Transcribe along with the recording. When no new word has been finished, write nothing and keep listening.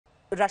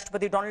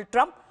राष्ट्रपति Donald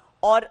Trump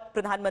और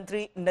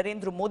प्रधानमंत्री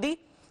नरेंद्र मोदी।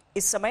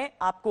 इस समय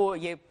आपको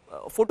ये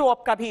फोटो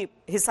ऑप का भी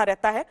हिस्सा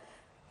रहता है,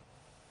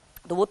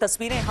 तो वो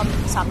तस्वीरें हम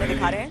सामने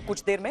दिखा रहे हैं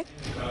कुछ देर में।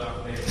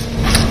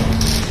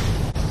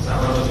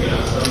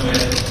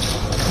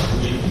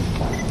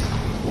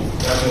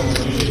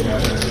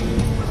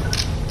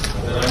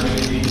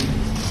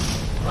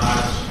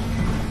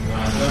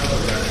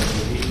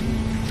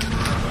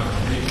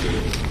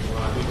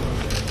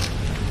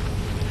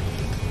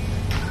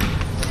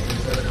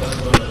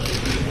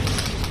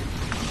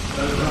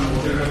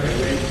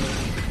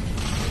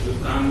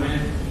 हिंदुस्तान में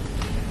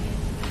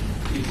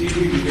किसी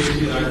भी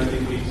विदेशी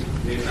राजनीति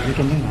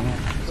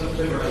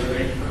सबसे बड़ा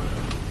इवेंट था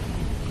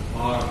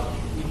और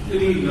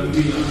इतनी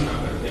लंबी यात्रा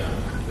करके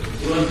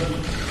तुरंत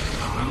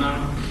आना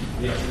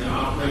ये अपने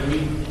आप में भी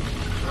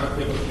भारत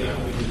के प्रति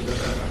अपनी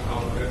विविधता का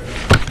भाव करता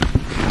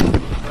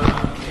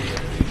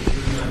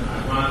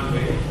मेहमान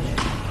में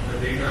मैं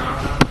देख रहा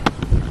था।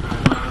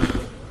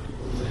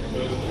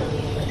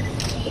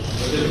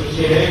 मुझे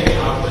खुशी है कि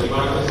आप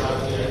परिवार के साथ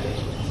हैं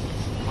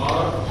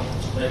और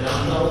मैं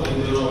जानता हूं इन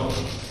दिनों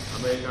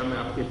अमेरिका में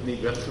आपकी इतनी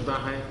व्यस्तता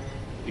है,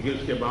 लेकिन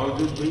उसके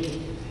बावजूद भी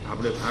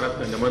आपने भारत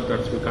का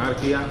निमंत्रण स्वीकार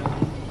किया।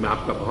 मैं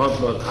आपका बहुत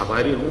बहुत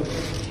आभारी हूं।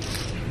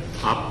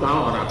 आपका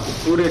और आपके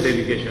पूरे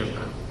डेलीगेशन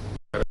का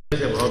हृदय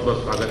से बहुत बहुत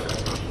स्वागत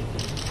करता हूं।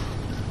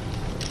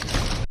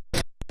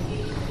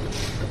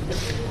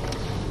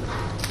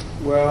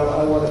 Well,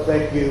 I want to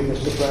thank you,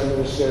 Mr. Prime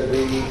Minister.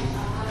 The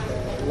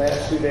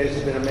last 2 days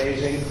have been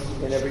amazing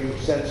in every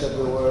sense of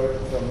the word,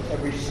 from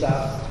every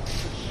stop.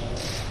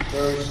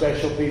 Very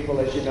special people,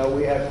 as you know.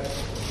 We have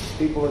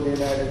people in the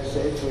United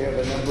States. We have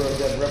a number of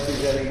them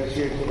representing us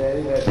here today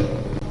that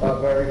are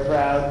very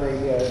proud.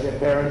 Their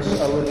parents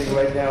are living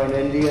right now in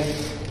India,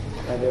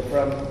 and they're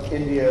from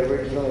India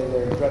originally.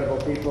 They're incredible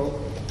people.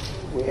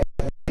 We have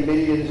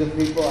millions of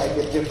people. I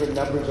get different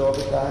numbers all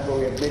the time, but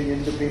we have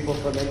millions of people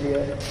from India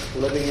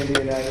living in the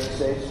United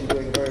States and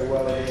doing very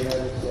well in the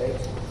United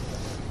States.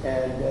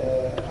 And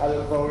I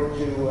look forward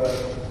to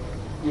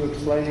you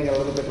explaining a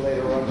little bit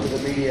later on to the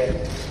media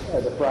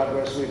the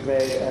progress we've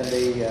made and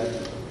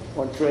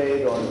on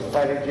trade, on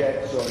fighter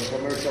jets, on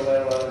commercial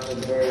airlines,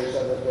 and various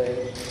other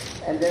things,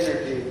 and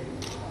energy.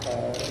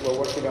 We're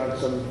working on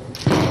some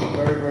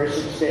very, very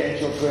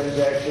substantial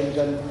transactions,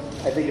 and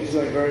I think it's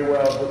going very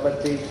well.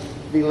 But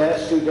the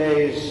last 2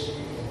 days,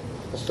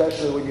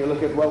 especially when you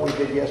look at what we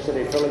did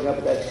yesterday, filling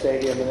up that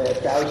stadium, and there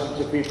are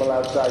thousands of people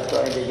outside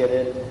trying to get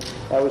in,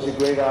 that was a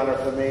great honor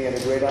for me and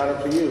a great honor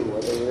for you.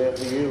 They were there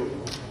for you.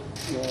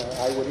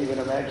 I would even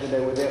imagine they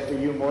were there for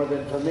you more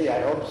than for me.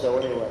 I hope so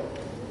anyway.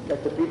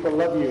 That the people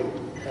love you.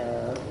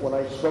 When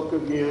I spoke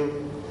with you,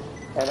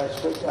 and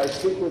I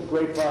speak with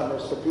great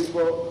fondness, the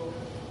people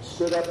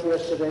stood up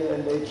yesterday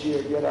and they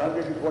cheered. You had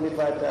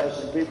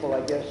 125,000 people,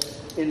 I guess,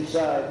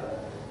 inside.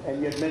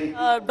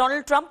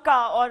 Donald Trump का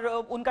और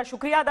उनका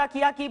शुक्रिया अदा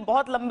किया कि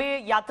बहुत लंबे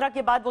यात्रा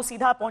के बाद वो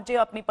सीधा पहुंचे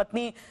अपनी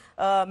पत्नी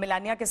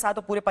मेलानिया के साथ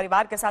और पूरे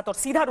परिवार के साथ और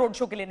सीधा रोड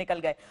शो के लिए निकल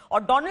गए। और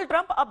डोनाल्ड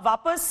ट्रंप अब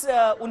वापस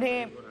उन्हें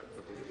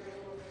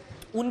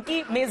उनकी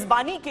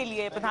मेजबानी के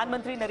लिए,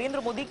 प्रधानमंत्री नरेंद्र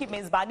मोदी की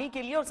मेजबानी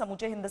के लिए और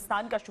समूचे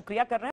हिंदुस्तान का शुक्रिया कर रहे हैं।